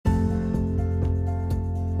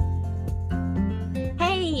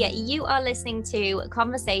You are listening to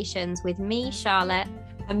Conversations with me, Charlotte.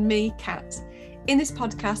 And me, Kat. In this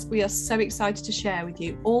podcast, we are so excited to share with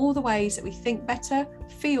you all the ways that we think better,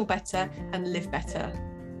 feel better, and live better.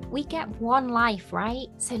 We get one life, right?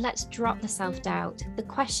 So let's drop the self-doubt, the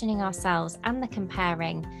questioning ourselves and the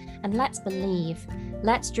comparing, and let's believe,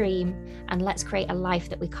 let's dream, and let's create a life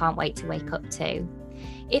that we can't wait to wake up to.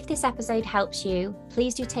 If this episode helps you,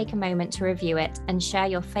 please do take a moment to review it and share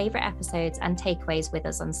your favourite episodes and takeaways with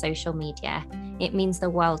us on social media. It means the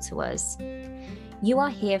world to us. You are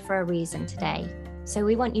here for a reason today, so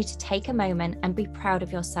we want you to take a moment and be proud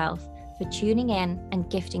of yourself for tuning in and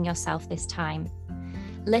gifting yourself this time.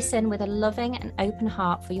 Listen with a loving and open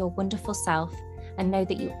heart for your wonderful self and know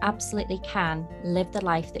that you absolutely can live the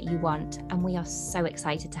life that you want, and we are so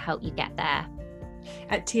excited to help you get there.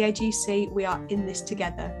 At TAGC, we are in this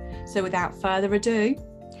together. So without further ado,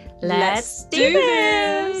 let's do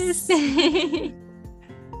this!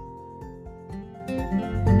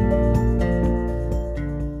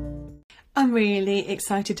 I'm really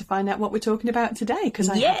excited to find out what we're talking about today because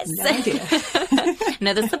I have no idea.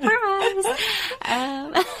 Another surprise.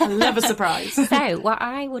 I love a surprise. So what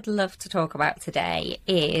I would love to talk about today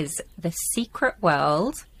is the secret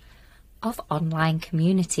world of online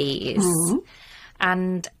communities.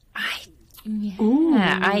 And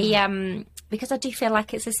because I do feel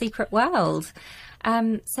like it's a secret world.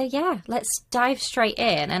 So let's dive straight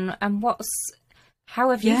in. And how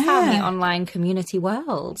have you found the online community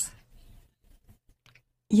world?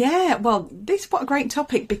 Yeah, well, what a great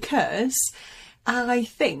topic, because I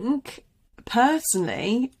think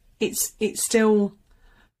personally it's still,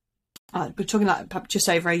 we're talking like just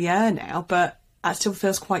over a year now, but it still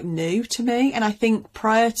feels quite new to me. And I think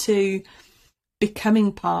prior to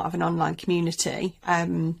becoming part of an online community,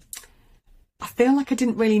 I feel like I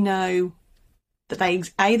didn't really know that they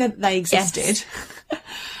existed,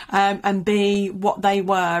 and B, what they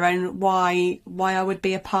were and why I would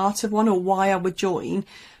be a part of one or why I would join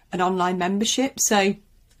an online membership. So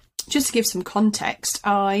just to give some context,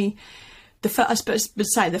 the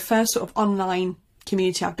first sort of online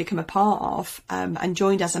community I've become a part of and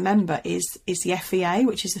joined as a member is the FEA,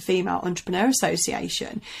 which is the Female Entrepreneur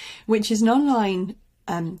Association, which is an online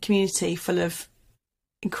community full of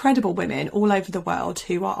incredible women all over the world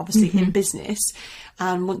who are obviously in business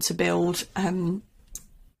and want to build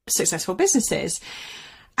successful businesses.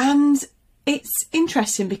 And it's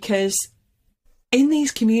interesting because in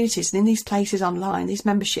these communities and in these places online, these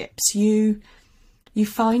memberships, you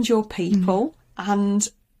find your people. And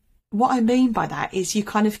what I mean by that is you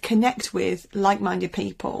kind of connect with like-minded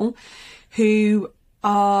people who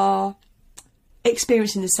are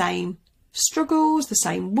experiencing the same struggles, the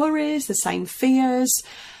same worries, the same fears,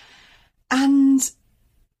 and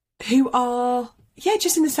who are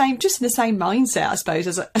just in the same mindset, I suppose,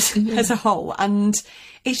 as a whole. And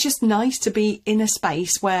it's just nice to be in a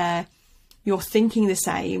space where you're thinking the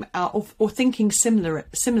same or thinking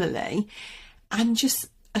similarly, and just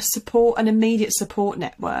an immediate support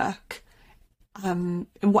network in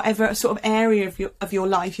whatever sort of area of your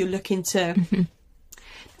life you're looking to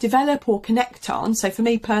develop or connect on. So for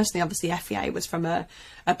me personally, obviously FEA was from a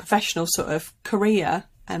professional sort of career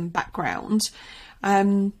background,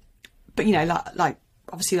 but like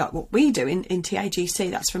obviously like what we do in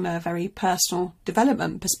TAGC, that's from a very personal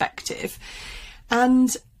development perspective.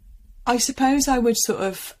 And I suppose I would sort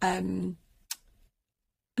of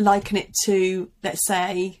liken it to, let's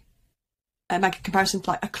say, make a comparison to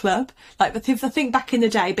like a club. Like if I think back in the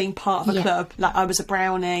day, being part of a club, like I was a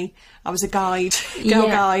brownie, I was a girl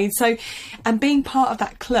guide. So, and being part of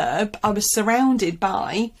that club, I was surrounded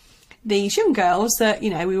by these young girls that,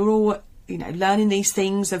 we were all, learning these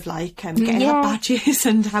things of like getting our badges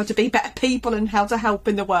and how to be better people and how to help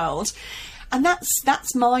in the world. And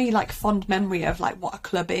that's my like fond memory of like what a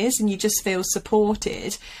club is, and you just feel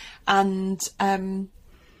supported. And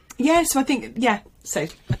so I think so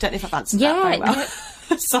I don't know if I've answered that very well.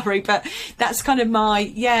 Sorry, but that's kind of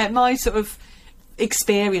my sort of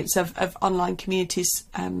experience of online communities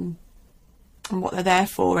and what they're there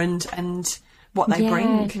for and what they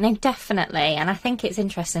bring. No, definitely. And I think it's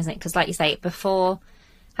interesting, isn't it? Because like you say, before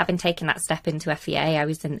having taken that step into FEA, I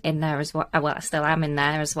was in there as well. Well, I still am in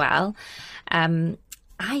there as well.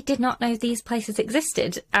 I did not know these places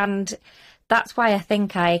existed. And that's why I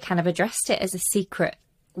think I kind of addressed it as a secret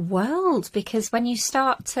world, because when you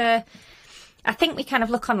start to, I think we kind of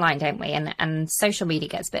look online, don't we? And social media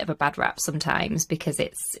gets a bit of a bad rap sometimes because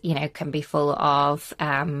it's, can be full of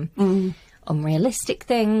unrealistic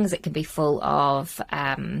things. It can be full of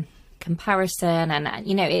comparison. And,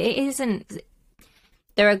 it isn't,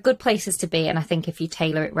 there are good places to be, and I think if you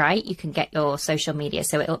tailor it right, you can get your social media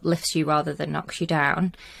so it uplifts you rather than knocks you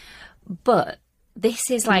down. But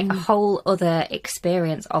this is like a whole other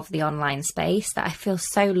experience of the online space that I feel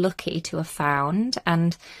so lucky to have found.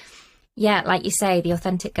 And yeah, like you say, the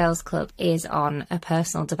Authentic Girls Club is on a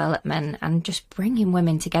personal development and just bringing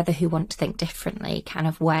women together who want to think differently kind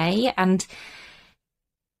of way. And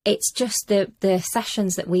it's just the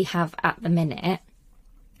sessions that we have at the minute,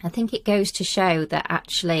 I think it goes to show that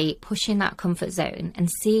actually pushing that comfort zone and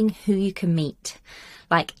seeing who you can meet,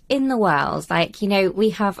 like in the world, like, you know, we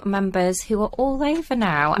have members who are all over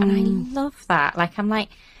now, and I love that. Like, I'm like,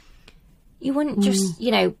 you wouldn't just, you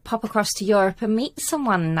know, pop across to Europe and meet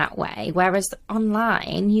someone that way, whereas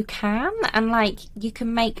online you can, and like you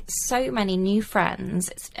can make so many new friends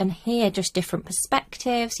and hear just different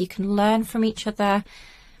perspectives. You can learn from each other,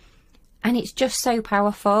 and it's just so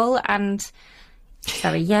powerful. And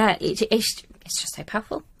so yeah, it's just so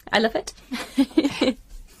powerful. I love it.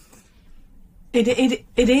 It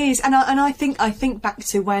is, and I think back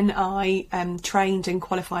to when I trained and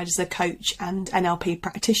qualified as a coach and NLP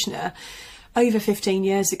practitioner over 15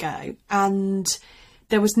 years ago, and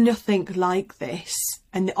there was nothing like this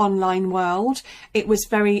in the online world. It was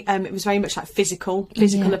very much like physical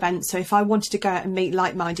events. So if I wanted to go out and meet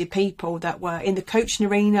like-minded people that were in the coaching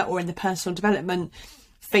arena or in the personal development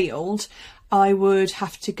field, I would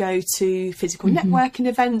have to go to physical networking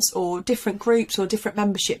events or different groups or different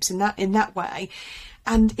memberships in that way.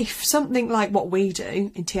 And if something like what we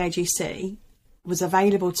do in TAGC was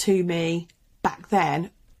available to me back then,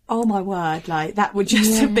 oh my word, like that would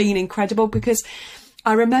just have been incredible. Because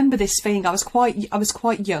I remember this feeling. I was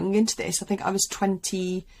quite young into this. I think I was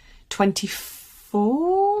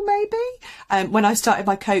 24 maybe when I started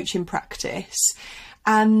my coaching practice,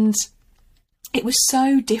 and it was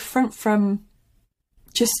so different from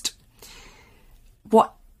just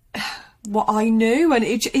what I knew, and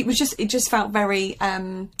it just felt very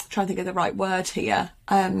trying to think of the right word here.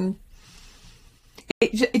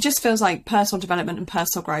 It just feels like personal development and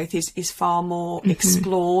personal growth is far more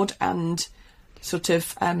explored and sort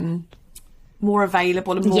of more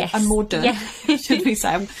available and more done. Should we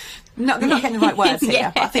say? I'm not getting the right words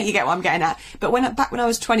here, but I think you get what I'm getting at. But back when I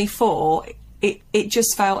was 24, it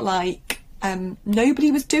just felt like nobody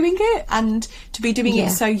was doing it, and to be doing it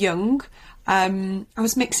so young. I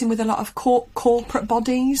was mixing with a lot of corporate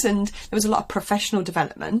bodies, and there was a lot of professional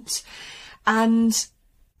development, and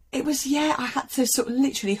it was I had to sort of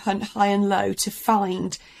literally hunt high and low to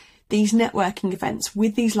find these networking events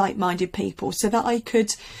with these like-minded people, so that I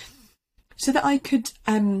could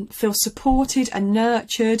feel supported and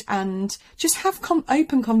nurtured, and just have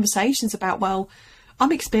open conversations about, well,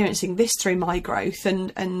 I'm experiencing this through my growth,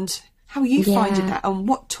 and how are you finding that, and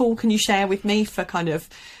what tool can you share with me for kind of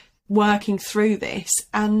working through this?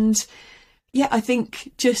 And I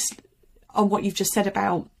think just on what you've just said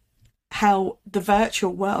about how the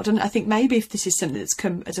virtual world, and I think maybe if this is something that's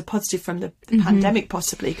come as a positive from the pandemic,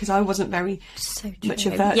 possibly, because I wasn't very much a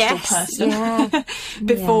virtual person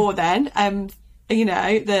before then. You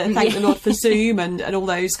know, thank the Lord for Zoom and all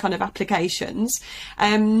those kind of applications,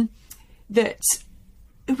 that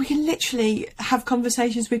we can literally have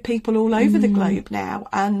conversations with people all over the globe now,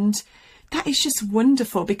 and that is just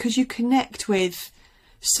wonderful, because you connect with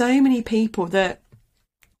so many people that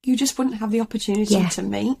you just wouldn't have the opportunity to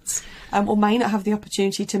meet, or may not have the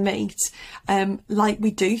opportunity to meet, like we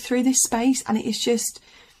do through this space. And it's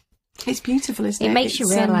beautiful, isn't it? It makes you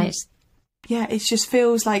realise. It just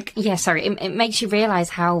feels like... it makes you realise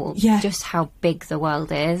just how big the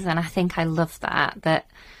world is. And I think I love that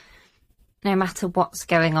no matter what's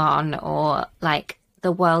going on, or like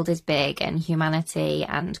the world is big, and humanity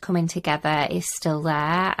and coming together is still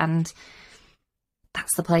there. And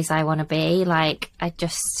that's the place I want to be. Like,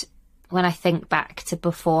 when I think back to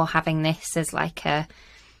before having this as like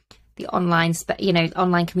the online,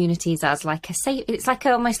 online communities as like a safe, it's like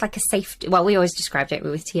almost like a safety. Well, we always described it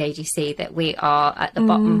with TAGC that we are at the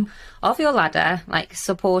bottom of your ladder, like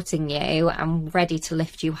supporting you and ready to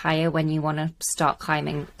lift you higher when you want to start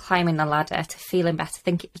climbing the ladder to feeling better,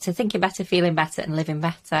 thinking better, feeling better, and living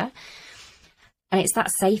better. And it's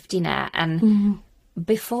that safety net. And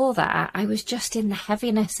before that, I was just in the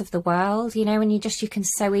heaviness of the world, you know, and you can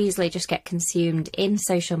so easily just get consumed in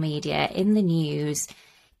social media, in the news,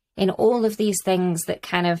 in all of these things that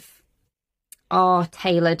kind of are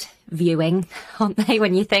tailored viewing, aren't they?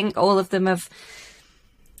 When you think all of them are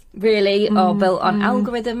built on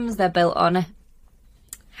algorithms, they're built on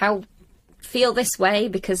how feel this way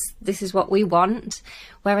because this is what we want.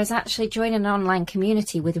 Whereas actually joining an online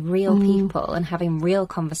community with real people and having real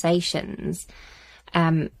conversations,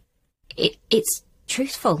 it's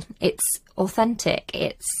truthful, it's authentic,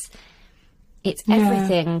 it's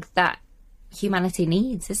everything that humanity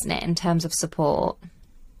needs, isn't it, in terms of support?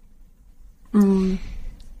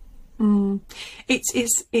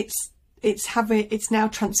 It's now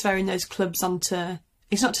transferring those clubs onto.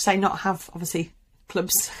 It's not to say not have obviously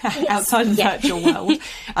clubs outside of the virtual world.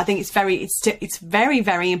 I think it's very,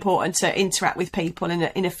 very important to interact with people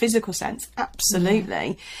in a physical sense.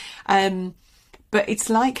 Absolutely. But it's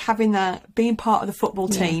like having being part of the football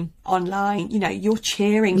team online. You know, you're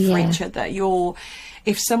cheering for each other.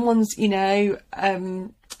 If someone's,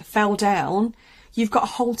 fell down, you've got a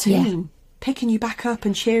whole team picking you back up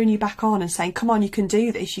and cheering you back on and saying, come on, you can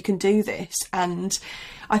do this, you can do this. And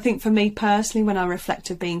I think for me personally, when I reflect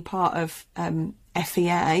of being part of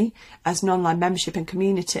FEA as an online membership and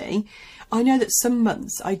community, I know that some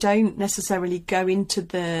months I don't necessarily go into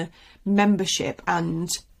the membership and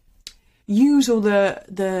use all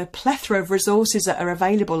the plethora of resources that are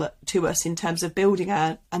available to us in terms of building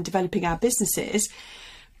and developing our businesses.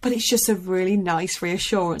 But it's just a really nice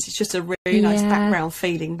reassurance. It's just a really nice background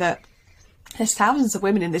feeling that there's thousands of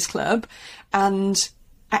women in this club, and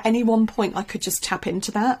at any one point I could just tap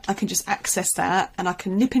into that. I can just access that, and I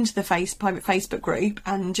can nip into the private Facebook group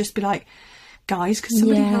and just be like, guys, could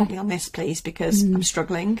somebody help me on this, please? Because I'm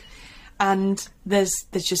struggling. And there's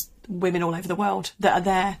just women all over the world that are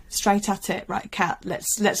there straight at it. Right, Kat,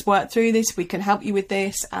 let's work through this. We can help you with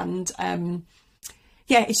this. And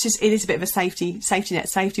it is a bit of a safety net,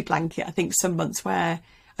 safety blanket. I think some months where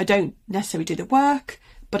I don't necessarily do the work,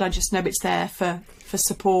 but I just know it's there for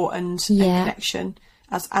support and connection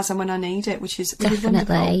as and when I need it, which is really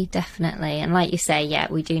wonderful. Definitely. And like you say,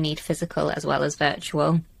 we do need physical as well as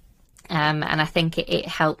virtual. And I think it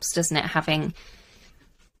helps, doesn't it, having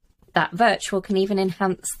that virtual can even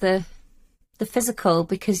enhance the physical,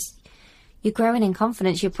 because you're growing in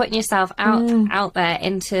confidence. You're putting yourself out there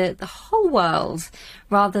into the whole world,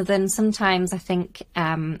 rather than sometimes I think,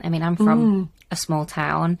 I'm from a small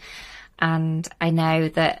town, and I know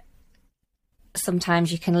that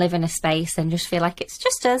sometimes you can live in a space and just feel like it's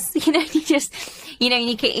just us,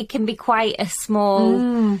 it can be quite a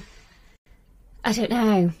small, I don't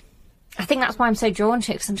know. I think that's why I'm so drawn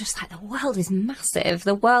to it, because I'm just like, the world is massive.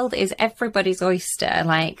 The world is everybody's oyster.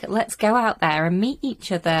 Like, let's go out there and meet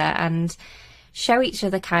each other and show each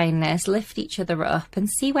other kindness, lift each other up, and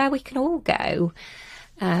see where we can all go.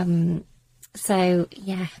 So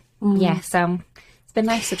it's been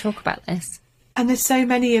nice to talk about this. And there's so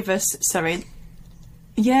many of us. Sorry,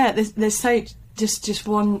 there's so just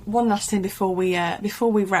one last thing before we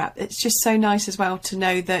wrap. It's just so nice as well to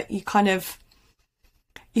know that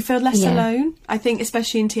you feel less alone. I think,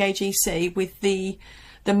 especially in TAGC with the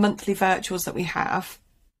monthly virtuals that we have,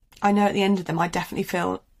 I know at the end of them I definitely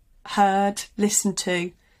feel heard, listened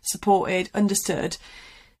to, supported, understood,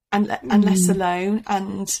 and less alone,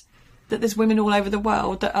 and that there's women all over the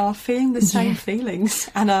world that are feeling the same feelings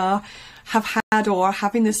and have had or are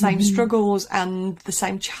having the same struggles and the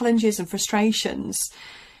same challenges and frustrations.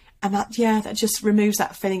 And that just removes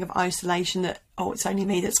that feeling of isolation, that, oh, it's only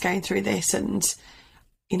me that's going through this. And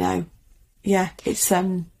it's it's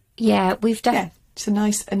a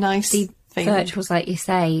nice feeling. Virtuals, like you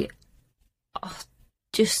say,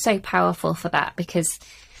 just so powerful for that, because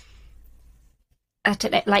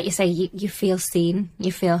like you say, you feel seen,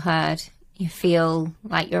 you feel heard, you feel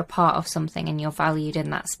like you're a part of something and you're valued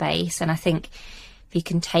in that space. And I think if you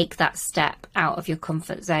can take that step out of your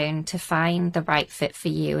comfort zone to find the right fit for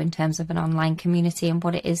you in terms of an online community and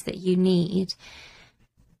what it is that you need,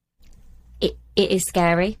 it is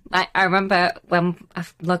scary. I remember when I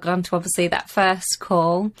logged on to obviously that first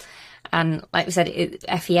call, and like we said,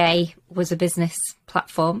 FEA is a business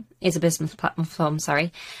platform,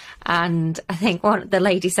 sorry. And I think the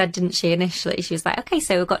lady said, didn't she, initially, she was like, okay,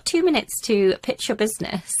 so we've got 2 minutes to pitch your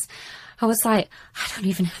business. I was like, I don't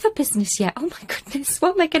even have a business yet. Oh my goodness,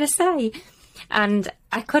 what am I going to say? And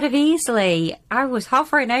I could have I was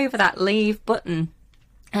hovering over that leave button.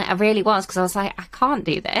 And I really was, because I was like, I can't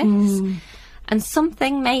do this. And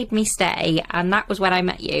something made me stay, and that was when I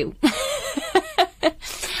met you.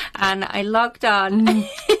 And I logged on.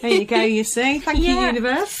 There you go, you see. Thank you,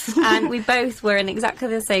 universe. And we both were in exactly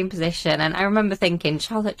the same position. And I remember thinking,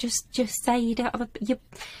 Charlotte, just say you don't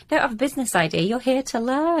have a business idea. You're here to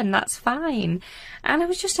learn. That's fine. And I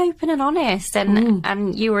was just open and honest.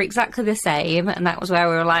 And you were exactly the same. And that was where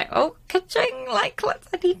we were like, oh, ka-ching, I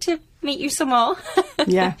need to meet you some more.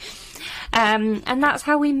 Yeah. And that's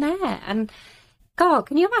how we met. And God,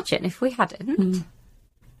 can you imagine if we hadn't?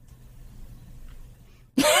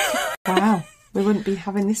 Wow. We wouldn't be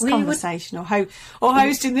having this conversation or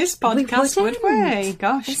hosting this podcast, would we?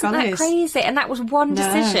 Gosh, isn't that crazy? And that was one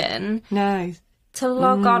decision. No. To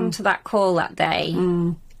log on to that call that day.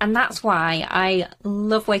 And that's why I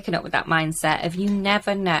love waking up with that mindset of you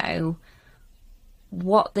never know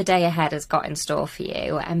what the day ahead has got in store for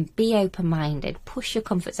you, and be open-minded, push your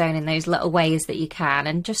comfort zone in those little ways that you can,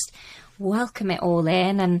 and just welcome it all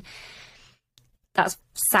in. And that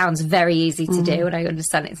sounds very easy to do, and I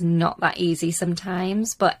understand it's not that easy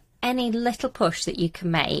sometimes, but any little push that you can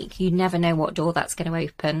make, you never know what door that's going to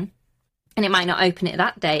open. And it might not open it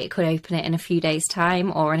that day, it could open it in a few days'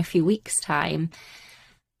 time or in a few weeks' time.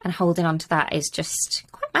 And holding on to that is just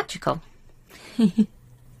quite magical.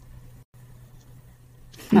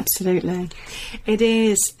 Absolutely. It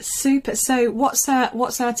is super. So what's our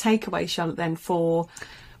takeaway, Charlotte, then, for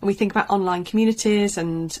when we think about online communities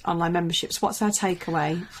and online memberships? What's our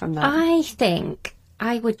takeaway from that? I think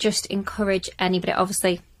I would just encourage anybody.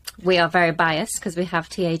 Obviously, we are very biased because we have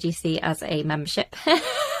TAGC as a membership.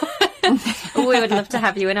 We would love to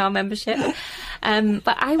have you in our membership.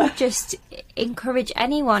 But I would just encourage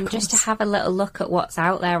anyone just to have a little look at what's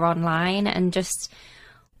out there online, and just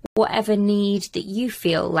whatever need that you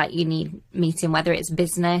feel like you need meeting, whether it's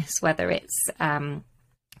business, whether it's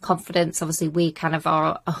confidence. Obviously, we kind of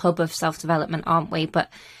are a hub of self-development, aren't we?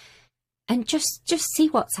 And just see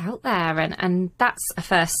what's out there. And that's a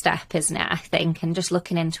first step, isn't it, I think? And just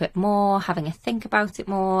looking into it more, having a think about it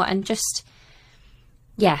more, and just,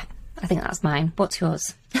 yeah, I think that's mine. What's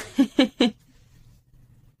yours?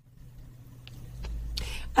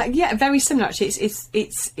 Yeah, very similar actually.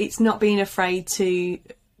 It's not being afraid to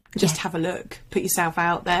just have a look, put yourself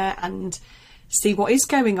out there and see what is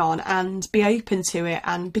going on, and be open to it.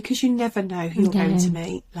 And because you never know who you're going to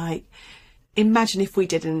meet. Like, imagine if we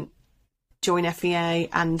didn't join FEA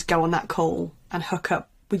and go on that call and hook up,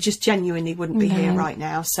 we just genuinely wouldn't be here right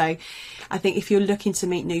now. So I think if you're looking to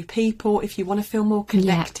meet new people, if you want to feel more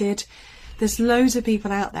connected, there's loads of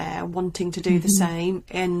people out there wanting to do the same.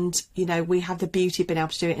 And, you know, we have the beauty of being able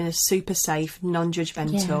to do it in a super safe,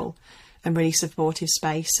 non-judgmental and really supportive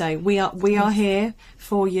space. So we are here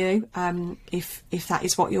for you, if that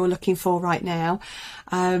is what you're looking for right now.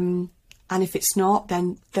 And if it's not,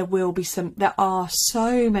 then there are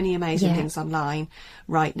so many amazing things online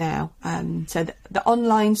right now. So the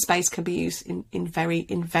online space can be used in very,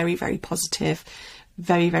 very positive,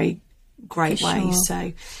 very, very great ways.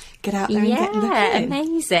 So get out there and get looking.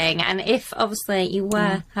 Amazing. And if obviously you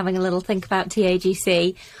were having a little think about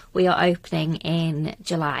TAGC, we are opening in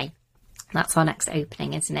July. That's our next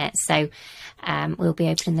opening, isn't it? So we'll be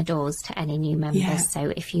opening the doors to any new members.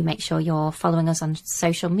 So if you make sure you're following us on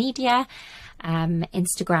social media,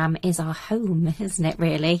 Instagram is our home, isn't it,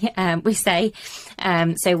 really? We say.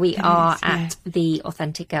 So we are at the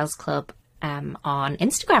Authentic Girls Club on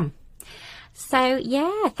Instagram. So,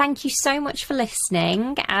 yeah, thank you so much for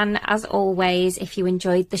listening. And as always, if you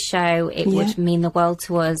enjoyed the show, it would mean the world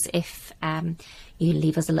to us if you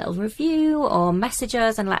leave us a little review or message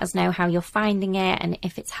us and let us know how you're finding it and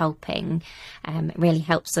if it's helping. It really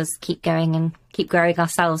helps us keep going and keep growing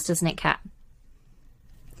ourselves, doesn't it, Kat?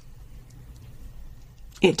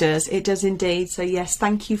 It does indeed. So yes,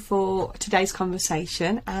 thank you for today's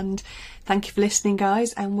conversation, and thank you for listening,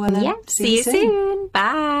 guys, and we'll see you soon.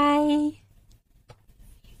 Bye.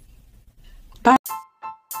 Bye.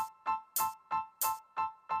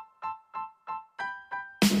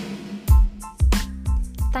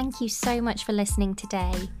 Thank you so much for listening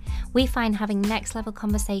today. We find having next level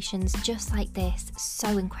conversations just like this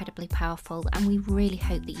so incredibly powerful, and we really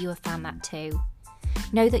hope that you have found that too.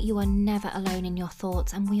 Know that you are never alone in your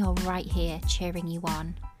thoughts, and we are right here cheering you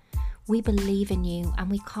on. We believe in you, and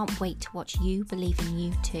we can't wait to watch you believe in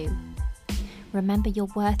you too. Remember, your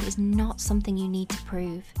worth is not something you need to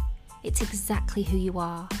prove. It's exactly who you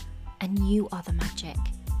are, and you are the magic.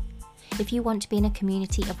 If you want to be in a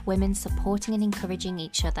community of women supporting and encouraging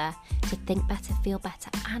each other to think better, feel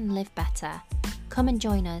better, and live better, come and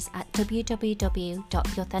join us at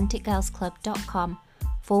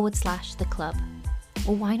www.theauthenticgirlsclub.com/the club.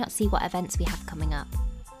 Or why not see what events we have coming up?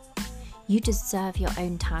 You deserve your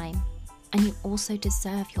own time, and you also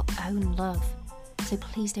deserve your own love. So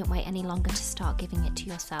please don't wait any longer to start giving it to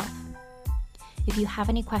yourself. If you have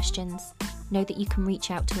any questions, know that you can reach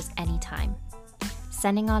out to us anytime.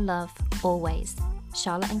 Sending our love, always.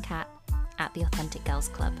 Charlotte and Kat at The Authentic Girls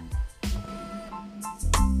Club.